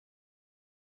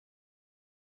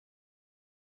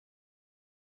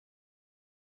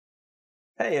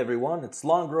Hey everyone, it's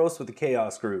Long Gross with the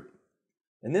Chaos Group.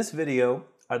 In this video,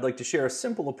 I'd like to share a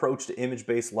simple approach to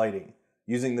image-based lighting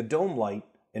using the dome light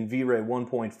in V-Ray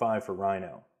 1.5 for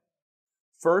Rhino.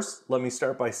 First, let me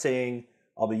start by saying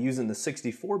I'll be using the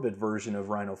 64-bit version of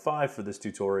Rhino 5 for this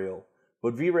tutorial,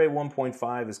 but V-Ray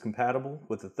 1.5 is compatible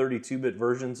with the 32-bit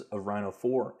versions of Rhino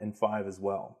 4 and 5 as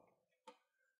well.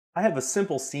 I have a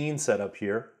simple scene set up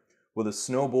here with a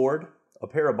snowboard, a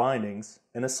pair of bindings,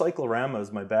 and a cyclorama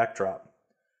as my backdrop,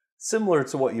 similar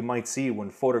to what you might see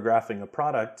when photographing a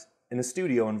product in a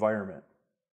studio environment.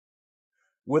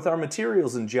 With our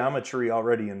materials and geometry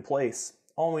already in place,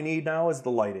 all we need now is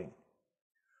the lighting.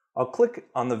 I'll click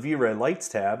on the V-Ray Lights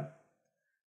tab,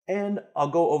 and I'll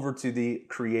go over to the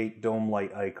Create Dome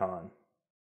Light icon.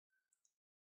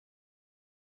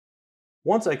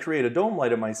 Once I create a dome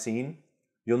light in my scene,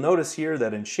 you'll notice here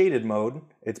that in shaded mode,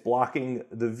 it's blocking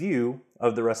the view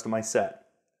of the rest of my set.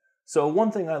 So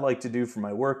one thing I like to do for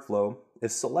my workflow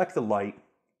is select the light,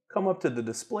 come up to the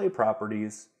display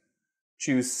properties,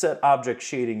 choose Set Object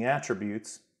Shading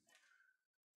Attributes,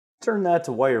 turn that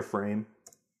to wireframe,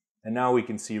 and now we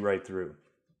can see right through.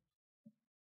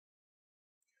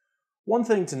 One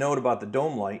thing to note about the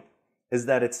dome light is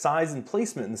that its size and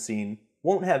placement in the scene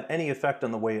won't have any effect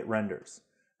on the way it renders.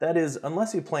 That is,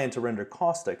 unless you plan to render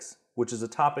caustics, which is a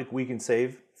topic we can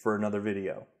save for another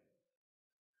video.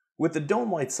 With the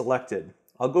dome light selected,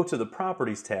 I'll go to the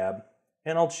Properties tab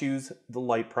and I'll choose the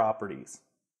Light Properties.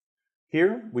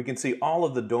 Here we can see all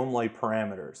of the dome light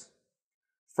parameters.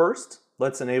 First,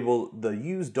 let's enable the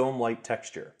Use Dome Light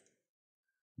texture.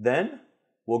 Then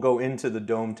we'll go into the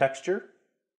dome texture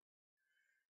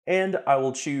and I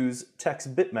will choose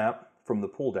Text Bitmap from the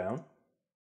pull down.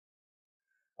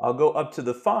 I'll go up to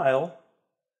the file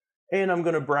and I'm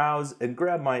going to browse and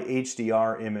grab my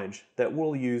HDR image that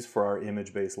we'll use for our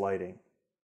image-based lighting.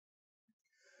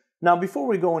 Now before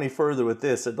we go any further with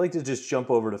this, I'd like to just jump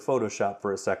over to Photoshop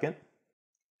for a second.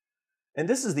 And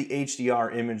this is the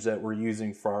HDR image that we're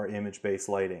using for our image-based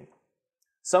lighting.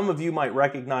 Some of you might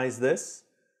recognize this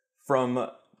from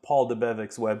Paul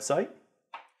Debevic's website.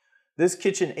 This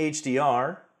kitchen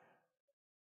HDR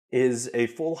is a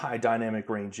full high dynamic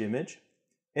range image.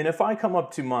 And if I come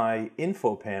up to my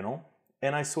info panel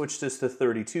and I switch this to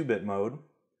 32-bit mode,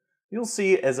 you'll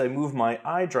see as I move my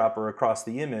eyedropper across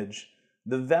the image,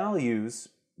 the values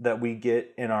that we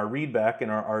get in our readback and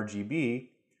our RGB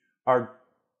are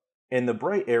in the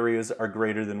bright areas are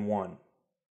greater than 1.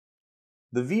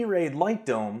 The V-Ray Light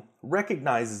Dome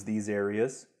recognizes these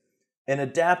areas and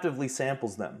adaptively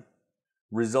samples them,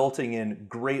 resulting in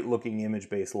great looking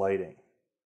image-based lighting.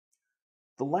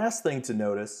 The last thing to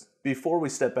notice before we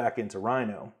step back into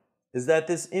Rhino is that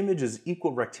this image is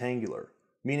equirectangular,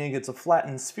 meaning it's a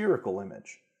flattened spherical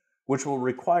image, which will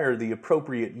require the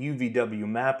appropriate UVW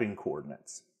mapping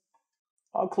coordinates.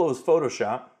 I'll close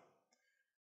Photoshop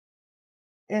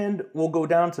and we'll go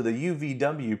down to the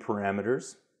UVW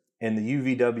parameters, and the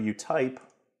UVW type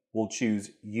we'll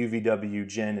choose UVW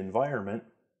Gen Environment,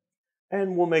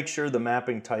 and we'll make sure the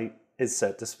mapping type is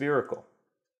set to spherical.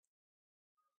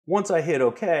 Once I hit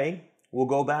OK, we'll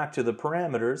go back to the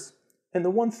parameters, and the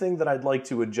one thing that I'd like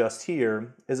to adjust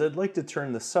here is I'd like to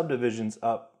turn the subdivisions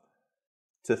up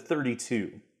to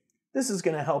 32. This is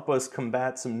going to help us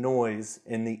combat some noise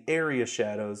in the area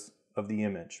shadows of the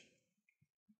image.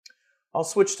 I'll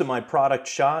switch to my product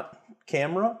shot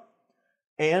camera,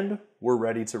 and we're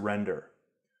ready to render.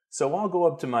 So I'll go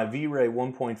up to my V-Ray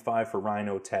 1.5 for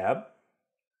Rhino tab.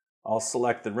 I'll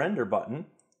select the render button,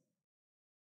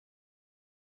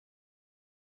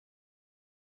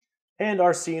 and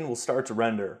our scene will start to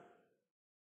render.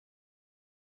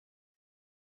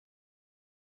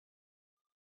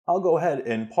 I'll go ahead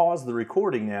and pause the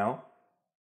recording now,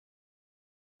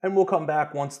 and we'll come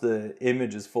back once the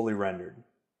image is fully rendered.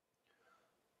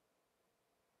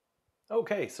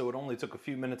 Okay, so it only took a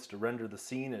few minutes to render the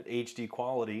scene at HD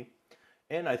quality,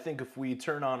 and I think if we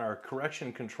turn on our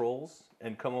correction controls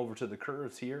and come over to the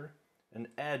curves here and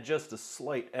add just a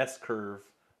slight S-curve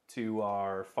to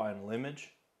our final image,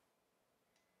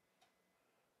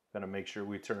 gotta make sure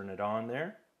we turn it on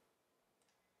there.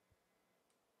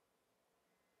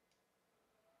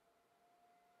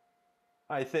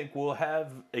 I think we'll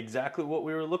have exactly what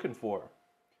we were looking for.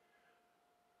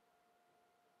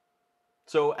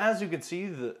 So as you can see,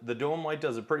 the dome light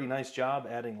does a pretty nice job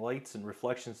adding lights and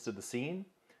reflections to the scene.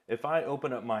 If I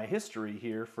open up my history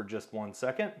here for just 1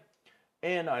 second,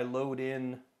 and I load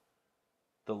in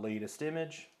the latest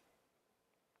image,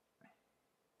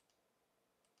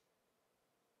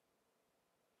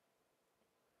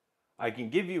 I can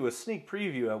give you a sneak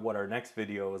preview of what our next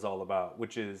video is all about,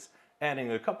 which is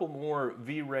adding a couple more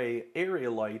V-Ray area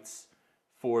lights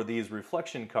for these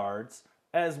reflection cards,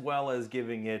 as well as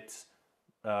giving it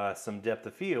some depth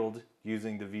of field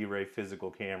using the V-Ray physical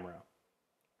camera.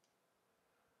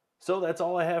 So that's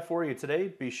all I have for you today.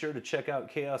 Be sure to check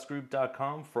out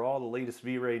chaosgroup.com for all the latest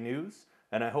V-Ray news,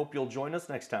 and I hope you'll join us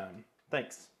next time.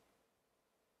 Thanks.